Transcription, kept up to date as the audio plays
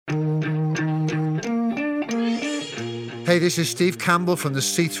Hey, this is Steve Campbell from the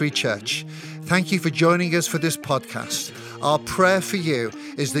C3 Church. Thank you for joining us for this podcast. Our prayer for you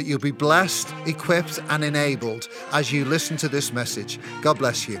is that you'll be blessed, equipped, and enabled as you listen to this message. God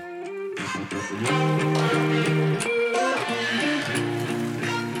bless you.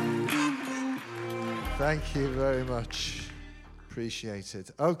 Thank you very much. Appreciate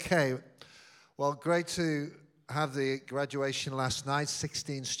it. Okay, well, great to have the graduation last night,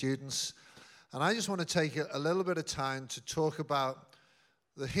 16 students. And I just want to take a little bit of time to talk about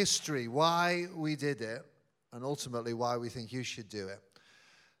the history, why we did it, and ultimately why we think you should do it.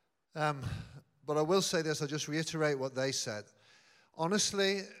 But I will say this, I'll just reiterate what they said.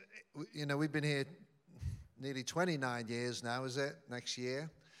 Honestly, you know, we've been here nearly 29 years now, is it, next year?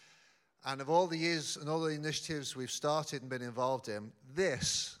 And of all the years and all the initiatives we've started and been involved in,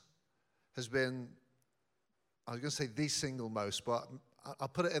 this has been, I was going to say the single most, but I'll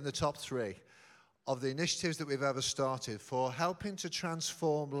put it in the top three of the initiatives that we've ever started for helping to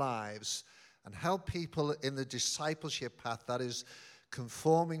transform lives and help people in the discipleship path that is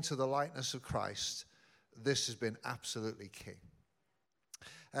conforming to the likeness of Christ. This has been absolutely key.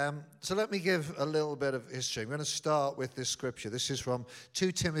 So let me give a little bit of history. I'm going to start with this scripture. This is from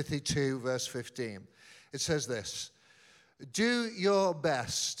 2 Timothy 2, verse 15. It says this: "Do your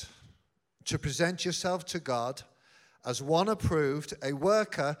best to present yourself to God as one approved, a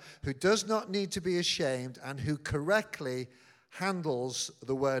worker who does not need to be ashamed and who correctly handles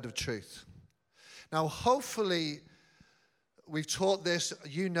the word of truth." Now, hopefully, we've taught this.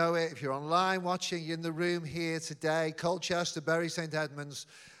 You know it. If you're online watching, you're in the room here today, Colchester, Bury St. Edmunds,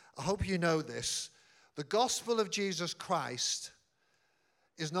 I hope you know this. The gospel of Jesus Christ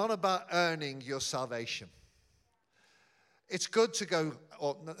is not about earning your salvation. It's good to go,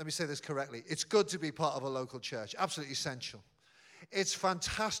 or let me say this correctly, it's good to be part of a local church, absolutely essential. It's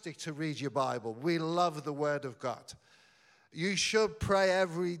fantastic to read your Bible. We love the Word of God. You should pray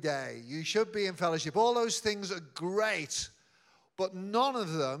every day. You should be in fellowship. All those things are great, but none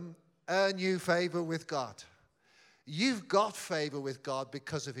of them earn you favor with God. You've got favor with God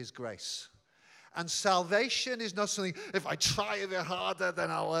because of His grace. And salvation is not something, if I try a bit harder, then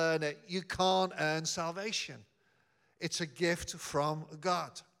I'll earn it. You can't earn salvation. It's a gift from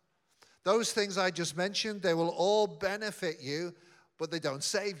God. Those things I just mentioned, they will all benefit you, but they don't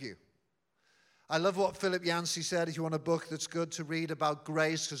save you. I love what Philip Yancey said. If you want a book that's good to read about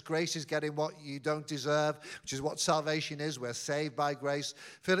grace, because grace is getting what you don't deserve, which is what salvation is. We're saved by grace.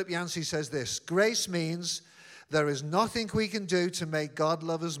 Philip Yancey says this: "Grace means there is nothing we can do to make God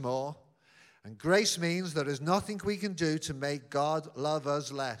love us more, and grace means there is nothing we can do to make God love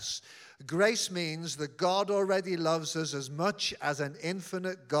us less. Grace means that God already loves us as much as an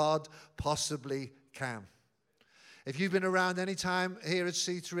infinite God possibly can." If you've been around any time here at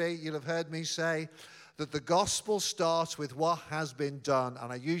C3, you'll have heard me say that the gospel starts with what has been done.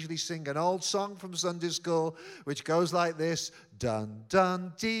 And I usually sing an old song from Sunday school, which goes like this: done,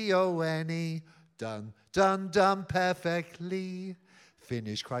 done, D-O-N-E, done, done, done perfectly.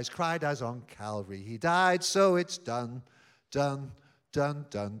 Finished, Christ cried as on Calvary. He died, so it's done, done, done,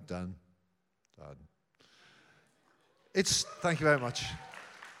 done, done. Thank you very much.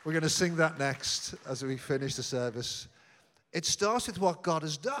 We're going to sing that next as we finish the service. It starts with what God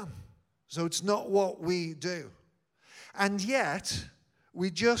has done. So it's not what we do. And yet,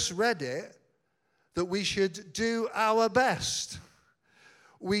 we just read it that we should do our best.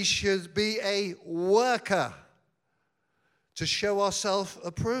 We should be a worker to show ourselves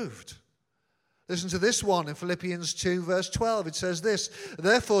approved. Listen to this one in Philippians 2, verse 12. It says this: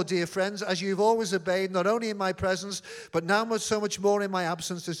 "Therefore, dear friends, as you've always obeyed, not only in my presence, but now so much more in my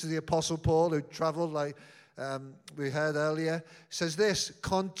absence," this is the Apostle Paul who traveled like we heard earlier, says this: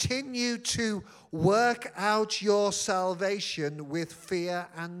 "Continue to work out your salvation with fear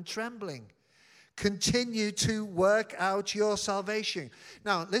and trembling." Continue to work out your salvation.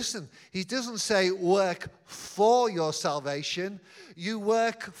 Now, listen, he doesn't say work for your salvation. You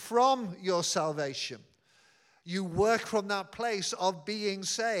work from your salvation. You work from that place of being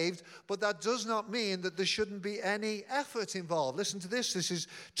saved, but that does not mean that there shouldn't be any effort involved. Listen to this. This is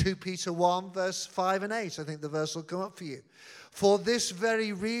 2 Peter 1, verse 5 and 8. I think the verse will come up for you. "For this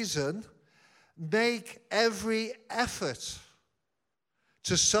very reason, make every effort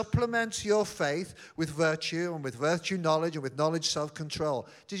to supplement your faith with virtue, and with virtue knowledge, and with knowledge self-control."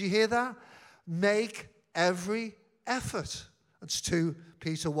 Did you hear that? Make every effort. That's 2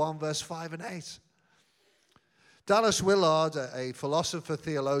 Peter 1, verse 5 and 8. Dallas Willard, a philosopher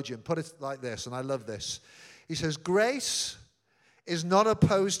theologian, put it like this, and I love this. He says, "Grace is not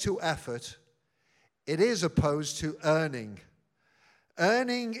opposed to effort. It is opposed to earning.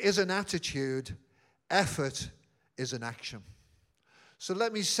 Earning is an attitude. Effort is an action. So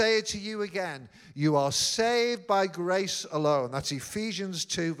let me say it to you again. You are saved by grace alone. That's Ephesians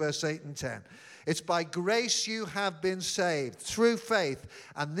 2, verse 8 and 10. It's by grace you have been saved, through faith.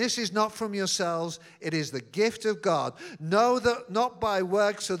 And this is not from yourselves, it is the gift of God. Know that not by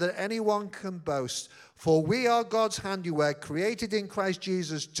works so that anyone can boast. For we are God's handiwork, created in Christ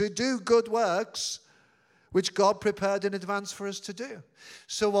Jesus to do good works, which God prepared in advance for us to do.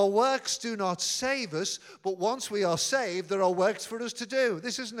 So our works do not save us, but once we are saved, there are works for us to do.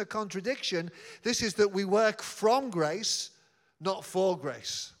 This isn't a contradiction. This is that we work from grace, not for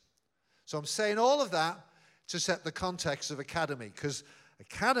grace. So I'm saying all of that to set the context of academy, because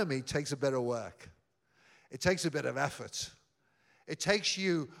academy takes a bit of work. It takes a bit of effort. It takes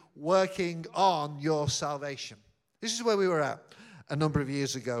you working on your salvation. This is where we were at a number of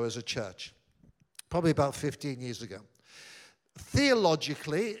years ago as a church. Probably about 15 years ago.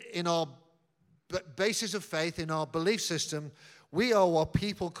 Theologically, in our basis of faith, in our belief system, we are what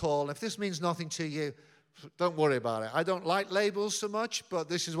people call, if this means nothing to you, don't worry about it. I don't like labels so much, but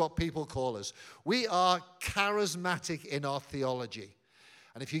this is what people call us. We are charismatic in our theology.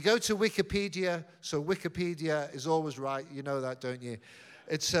 And if you go to Wikipedia, so Wikipedia is always right, you know that, don't you?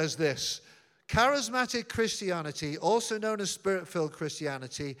 It says this: charismatic Christianity, also known as Spirit-filled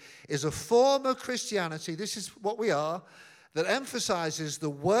Christianity, is a form of Christianity, this is what we are, that emphasizes the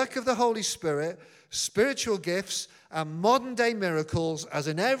work of the Holy Spirit, spiritual gifts, and modern-day miracles as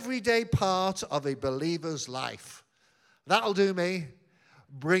an everyday part of a believer's life. That'll do me.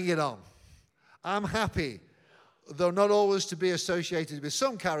 Bring it on. I'm happy, though not always to be associated with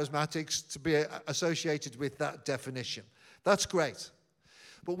some charismatics, to be associated with that definition. That's great.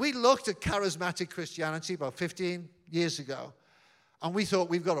 But we looked at charismatic Christianity about 15 years ago, and we thought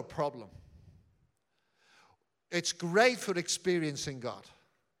we've got a problem. It's great for experiencing God.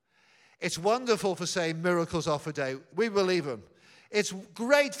 It's wonderful for saying miracles off a day. We believe them. It's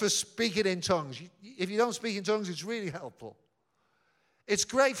great for speaking in tongues. If you don't speak in tongues, it's really helpful. It's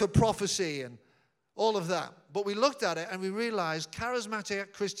great for prophecy and all of that. But we looked at it and we realized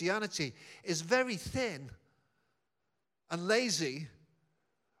charismatic Christianity is very thin and lazy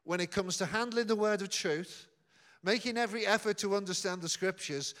when it comes to handling the word of truth, making every effort to understand the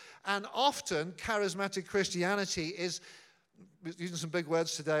scriptures, and often charismatic Christianity is, using some big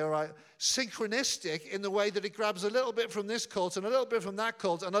words today, all right, synchronistic in the way that it grabs a little bit from this cult and a little bit from that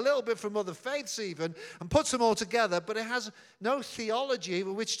cult and a little bit from other faiths even and puts them all together, but it has no theology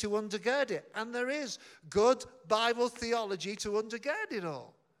with which to undergird it. And there is good Bible theology to undergird it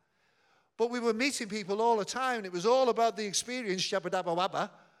all. But we were meeting people all the time, and it was all about the experience, shabba-dabba wabba.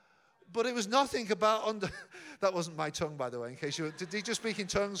 But it was nothing about that wasn't my tongue, by the way, in case you... Did he just speak in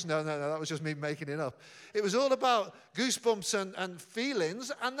tongues? No, that was just me making it up. It was all about goosebumps and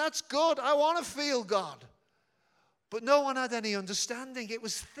feelings, and that's good. I want to feel God. But no one had any understanding. It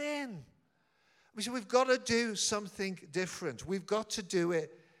was thin. We said, we've got to do something different. We've got to do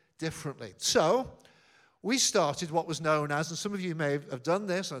it differently. So we started what was known as, and some of you may have done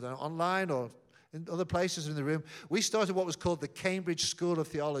this, I don't know, online or in other places in the room, we started what was called the Cambridge School of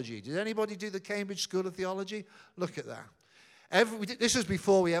Theology. Did anybody do the Cambridge School of Theology? Look at that. This was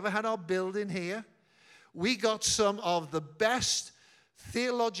before we ever had our building here. We got some of the best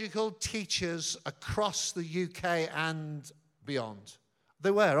theological teachers across the UK and beyond.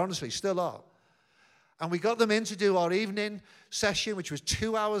 They were, honestly, still are. And we got them in to do our evening session, which was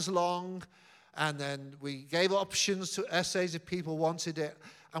 2 hours long. And then we gave options to essays if people wanted it.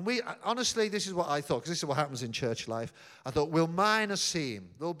 And honestly, this is what I thought, because this is what happens in church life. I thought, we'll mine a seam.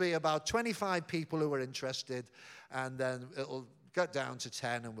 There'll be about 25 people who are interested, and then it'll get down to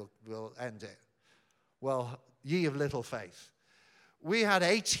 10, and we'll end it. Well, ye of little faith. We had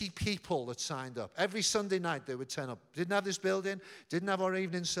 80 people that signed up. Every Sunday night they would turn up. Didn't have this building, didn't have our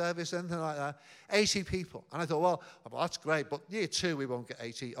evening service, anything like that. 80 people. And I thought, well, that's great, but year 2 we won't get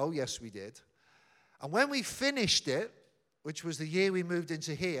 80. Oh, yes, we did. And when we finished it, which was the year we moved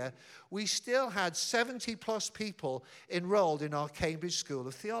into here, we still had 70-plus people enrolled in our Cambridge School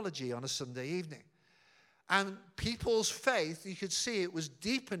of Theology on a Sunday evening. And people's faith, you could see it was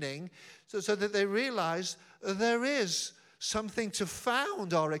deepening so that they realized there is something to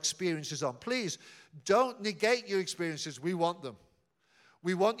found our experiences on. Please, don't negate your experiences. We want them.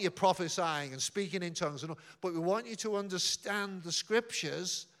 We want you prophesying and speaking in tongues, but we want you to understand the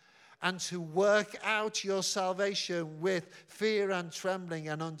scriptures and to work out your salvation with fear and trembling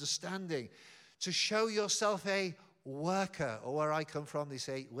and understanding. To show yourself a worker, or where I come from, they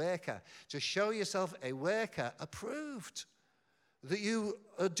say worker. To show yourself a worker approved, that you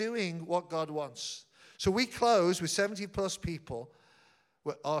are doing what God wants. So we closed with 70-plus people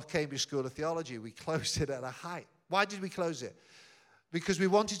with our Cambridge School of Theology. We closed it at a height. Why did we close it? Because we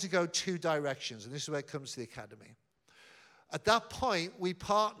wanted to go two directions, and this is where it comes to the academy. At that point, we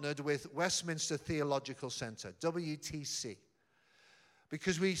partnered with Westminster Theological Center, WTC,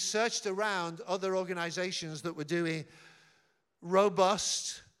 because we searched around other organizations that were doing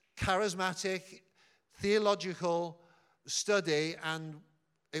robust, charismatic, theological study, and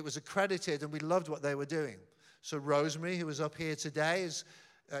it was accredited, and we loved what they were doing. So Rosemary, who was up here today, is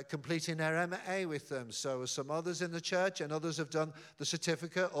completing their MA with them. So some others in the church, and others have done the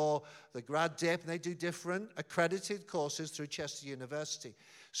certificate or the grad dip, and they do different accredited courses through Chester University.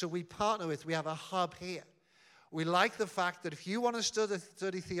 So we partner with, we have a hub here. We like the fact that if you want to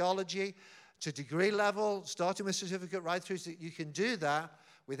study theology to degree level, starting with certificate right through, you can do that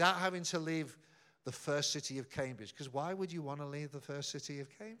without having to leave the first city of Cambridge. Because why would you want to leave the first city of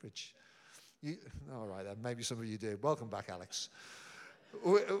Cambridge? All right, then, maybe some of you do. Welcome back, Alex.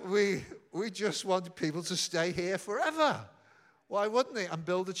 We just want people to stay here forever. Why wouldn't they? And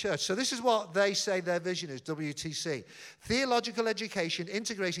build a church. So this is what they say their vision is, WTC. Theological education,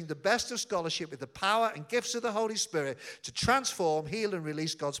 integrating the best of scholarship with the power and gifts of the Holy Spirit to transform, heal, and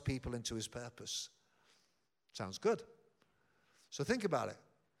release God's people into his purpose. Sounds good. So think about it.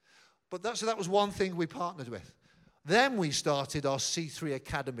 So that was one thing we partnered with. Then we started our C3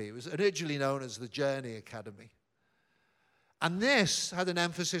 Academy. It was originally known as the Journey Academy. And this had an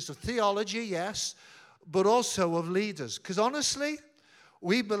emphasis of theology, yes, but also of leaders. Because honestly,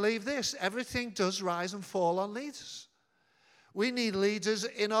 we believe this. Everything does rise and fall on leaders. We need leaders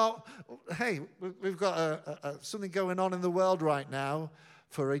in our... Hey, we've got something going on in the world right now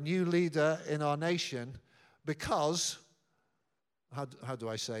for a new leader in our nation because... How do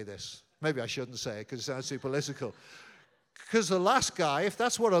I say this? Maybe I shouldn't say it because it sounds too political. Because the last guy, if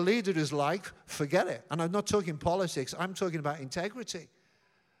that's what a leader is like, forget it. And I'm not talking politics. I'm talking about integrity.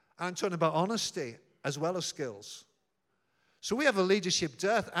 I'm talking about honesty as well as skills. So we have a leadership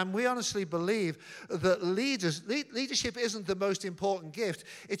dearth, and we honestly believe that leadership isn't the most important gift.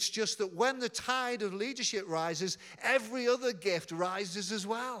 It's just that when the tide of leadership rises, every other gift rises as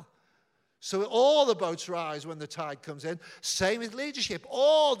well. So all the boats rise when the tide comes in. Same with leadership.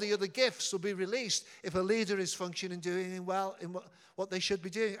 All the other gifts will be released if a leader is functioning and doing well in what they should be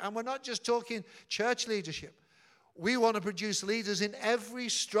doing. And we're not just talking church leadership. We want to produce leaders in every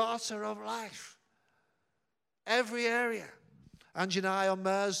strata of life. Every area. Angie and I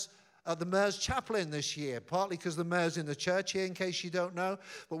are the Mayor's chaplain this year, partly because the Mayor's in the church here, in case you don't know.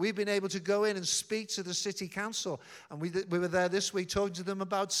 But we've been able to go in and speak to the city council. And we were there this week talking to them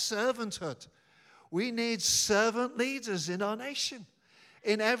about servanthood. We need servant leaders in our nation,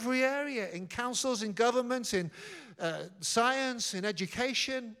 in every area, in councils, in government, in science, in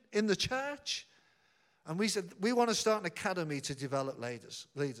education, in the church. And we said, we want to start an academy to develop leaders.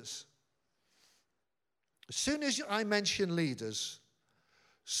 As soon as I mention leaders,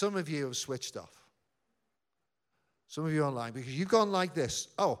 some of you have switched off. Some of you online, because you've gone like this.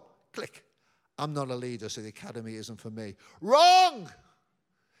 Oh, click. I'm not a leader, so the academy isn't for me. Wrong!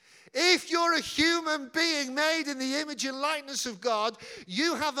 If you're a human being made in the image and likeness of God,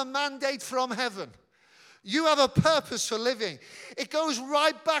 you have a mandate from heaven. You have a purpose for living. It goes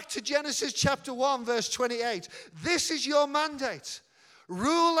right back to Genesis chapter 1, verse 28. This is your mandate.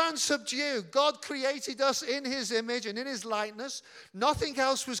 Rule and subdue. God created us in his image and in his likeness. Nothing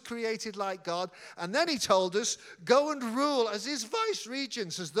else was created like God. And then he told us, go and rule as his vice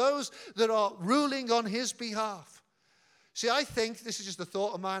regents, as those that are ruling on his behalf. See, I think, this is just a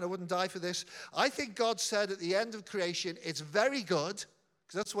thought of mine, I wouldn't die for this. I think God said at the end of creation, it's very good,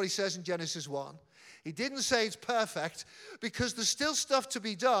 because that's what he says in Genesis 1. He didn't say it's perfect, because there's still stuff to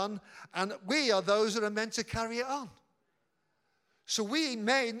be done, and we are those that are meant to carry it on. So we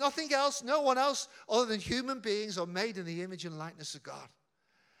made nothing else, no one else other than human beings are made in the image and likeness of God.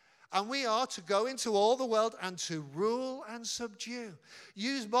 And we are to go into all the world and to rule and subdue.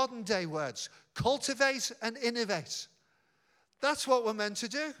 Use modern day words. Cultivate and innovate. That's what we're meant to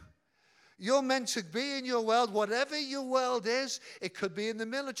do. You're meant to be in your world, whatever your world is. It could be in the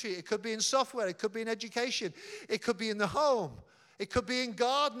military. It could be in software. It could be in education. It could be in the home. It could be in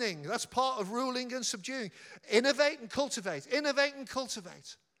gardening. That's part of ruling and subduing. Innovate and cultivate. Innovate and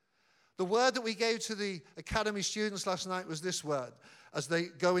cultivate. The word that we gave to the academy students last night was this word as they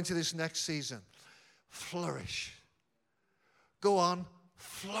go into this next season. Flourish. Go on,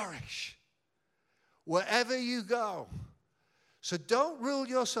 flourish. Wherever you go. So don't rule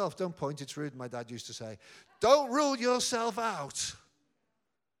yourself. Don't point, it's rude, my dad used to say. Don't rule yourself out.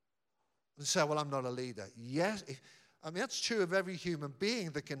 And say, well, I'm not a leader. Yes, that's true of every human being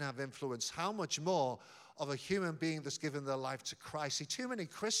that can have influence. How much more of a human being that's given their life to Christ. See, too many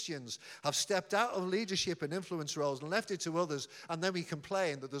Christians have stepped out of leadership and influence roles and left it to others, and then we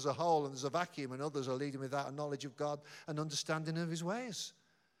complain that there's a hole and there's a vacuum and others are leading without a knowledge of God and understanding of his ways.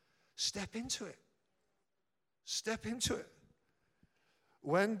 Step into it. Step into it.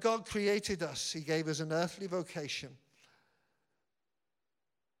 When God created us, he gave us an earthly vocation.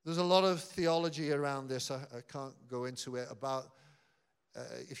 There's a lot of theology around this. I can't go into it about,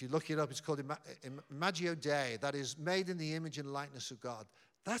 if you look it up, it's called Imago Dei. That is made in the image and likeness of God.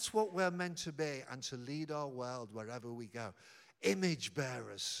 That's what we're meant to be and to lead our world wherever we go. Image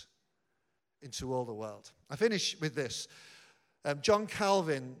bearers into all the world. I finish with this. John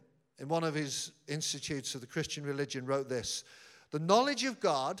Calvin, in one of his institutes of the Christian religion, wrote this: the knowledge of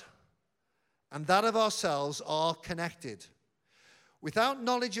God and that of ourselves are connected. Without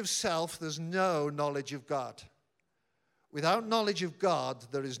knowledge of self, there's no knowledge of God. Without knowledge of God,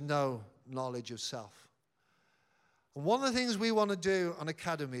 there is no knowledge of self. And one of the things we want to do on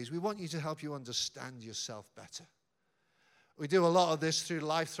Academy is we want you to help you understand yourself better. We do a lot of this through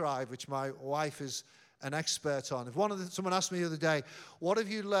Life Thrive, which my wife is an expert on. Someone asked me the other day, what have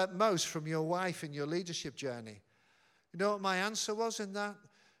you learnt most from your wife in your leadership journey? You know what my answer was in that?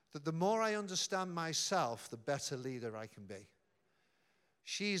 That the more I understand myself, the better leader I can be.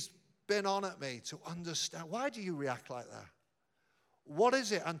 She's been on at me to understand, why do you react like that? What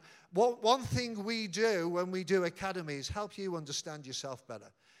is it? And one thing we do when we do Academy is help you understand yourself better.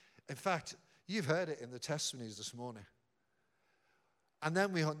 In fact, you've heard it in the testimonies this morning. And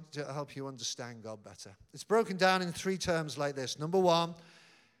then we want to help you understand God better. It's broken down in 3 terms like this. Number 1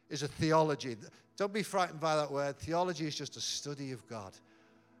 is a theology. Don't be frightened by that word. Theology is just a study of God.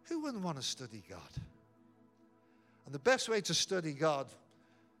 Who wouldn't want to study God? And the best way to study God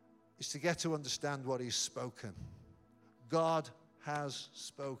is to get to understand what he's spoken. God has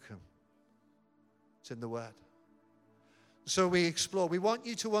spoken. It's in the Word. So we explore. We want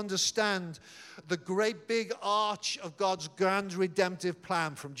you to understand the great big arch of God's grand redemptive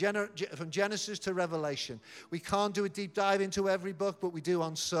plan from Genesis to Revelation. We can't do a deep dive into every book, but we do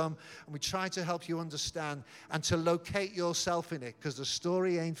on some. And we try to help you understand and to locate yourself in it, because the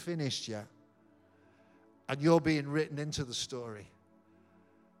story ain't finished yet. And you're being written into the story.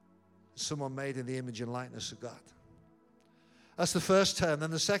 Someone made in the image and likeness of God. That's the first term. Then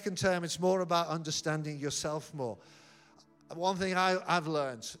the second term, it's more about understanding yourself more. One thing I've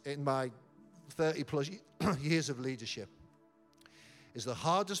learned in my 30 plus years of leadership is the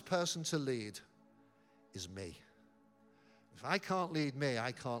hardest person to lead is me. If I can't lead me,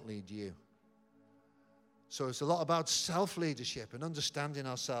 I can't lead you. So it's a lot about self-leadership and understanding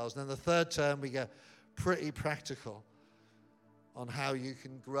ourselves. And then the third term, we get pretty practical on how you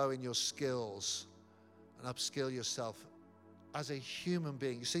can grow in your skills and upskill yourself as a human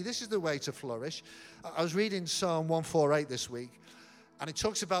being. You see, this is the way to flourish. I was reading Psalm 148 this week, and it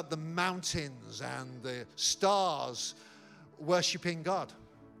talks about the mountains and the stars worshiping God.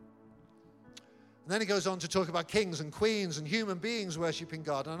 And then it goes on to talk about kings and queens and human beings worshiping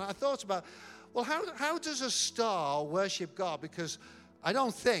God. And I thought about, well, how does a star worship God? Because I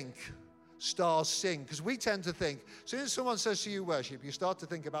don't think stars sing, because we tend to think, as soon as someone says to you worship, you start to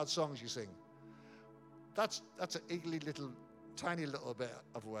think about songs you sing. That's an tiny little bit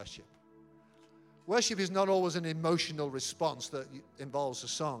of worship. Worship is not always an emotional response that involves a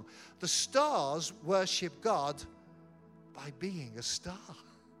song. The stars worship God by being a star.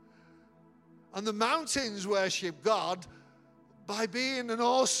 And the mountains worship God by being an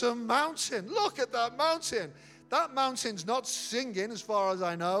awesome mountain. Look at that mountain. That mountain's not singing, as far as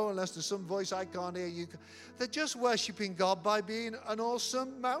I know, unless there's some voice I can't hear. They're just worshiping God by being an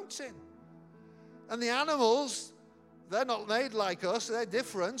awesome mountain. And the animals, they're not made like us. They're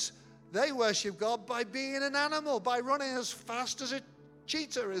different. They worship God by being an animal, by running as fast as a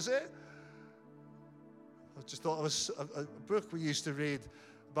cheetah, is it? I just thought it was a book we used to read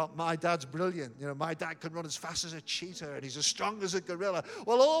about My Dad's Brilliant. You know, my dad can run as fast as a cheetah and he's as strong as a gorilla.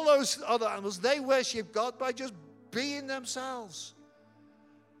 Well, all those other animals, they worship God by just being themselves.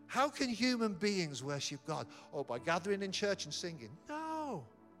 How can human beings worship God? Oh, by gathering in church and singing? No.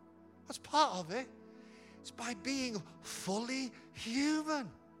 That's part of it. It's by being fully human.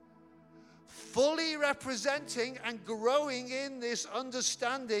 Fully representing and growing in this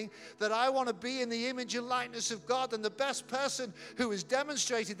understanding that I want to be in the image and likeness of God. And the best person who has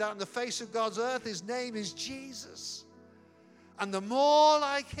demonstrated that on the face of God's earth, his name is Jesus. And the more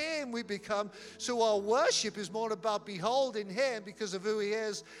like him we become, so our worship is more about beholding him because of who he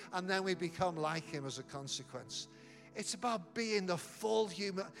is, and then we become like him as a consequence. It's about being the full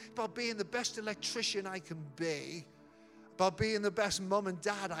human, about being the best electrician I can be, about being the best mum and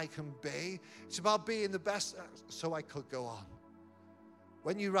dad I can be. It's about being the best, so I could go on.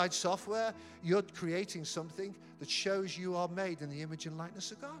 When you write software, you're creating something that shows you are made in the image and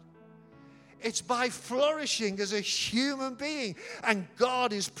likeness of God. It's by flourishing as a human being, and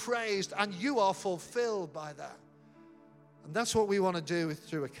God is praised, and you are fulfilled by that. And that's what we want to do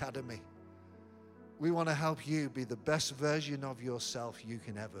through Academy. We want to help you be the best version of yourself you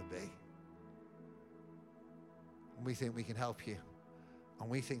can ever be. And we think we can help you. And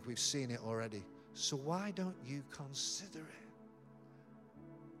we think we've seen it already. So why don't you consider it?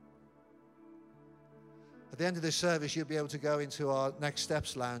 At the end of this service, you'll be able to go into our Next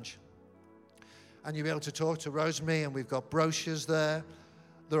Steps lounge. And you'll be able to talk to Rosemary, and we've got brochures there.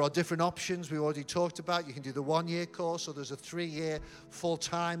 There are different options we already talked about. You can do the 1-year course, or there's a 3-year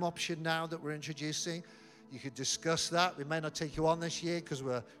full-time option now that we're introducing. You could discuss that. We may not take you on this year because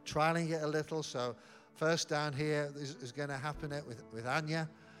we're trialing it a little. So first down here is going to happen it with Anya.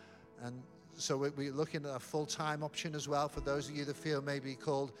 And so we're looking at a full-time option as well for those of you that feel maybe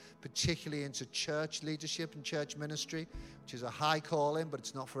called particularly into church leadership and church ministry, which is a high calling, but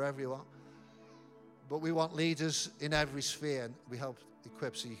it's not for everyone. But we want leaders in every sphere, and we help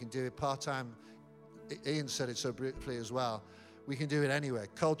equip so you can do it part-time. Ian said it so briefly as well. We can do it anywhere.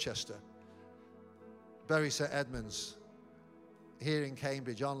 Colchester, Bury St Edmunds, here in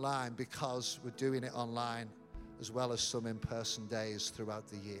Cambridge, online, because we're doing it online as well as some in-person days throughout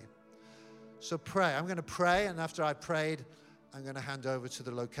the year. So pray. I'm going to pray, and after I prayed, I'm going to hand over to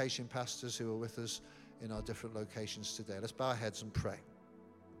the location pastors who are with us in our different locations today. Let's bow our heads and pray.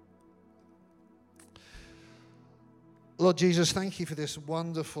 Lord Jesus, thank you for this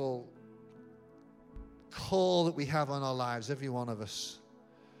wonderful call that we have on our lives, every one of us,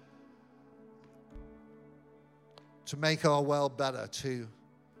 to make our world better, to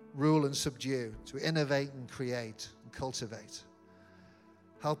rule and subdue, to innovate and create and cultivate.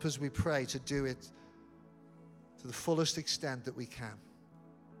 Help us, we pray, to do it to the fullest extent that we can,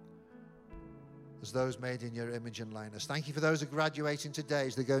 as those made in your image and likeness. Thank you for those who are graduating today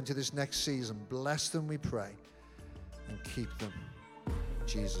as they go into this next season. Bless them, we pray. And keep them. In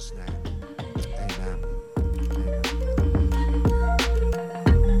Jesus' name. Amen.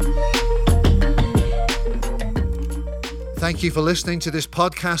 Thank you for listening to this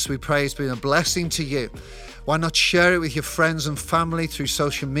podcast. We pray it's been a blessing to you. Why not share it with your friends and family through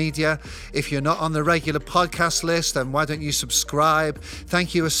social media? If you're not on the regular podcast list, then why don't you subscribe?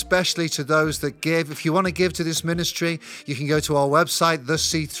 Thank you especially to those that give. If you want to give to this ministry, you can go to our website,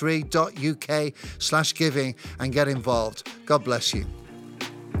 thec3.uk/giving, and get involved. God bless you.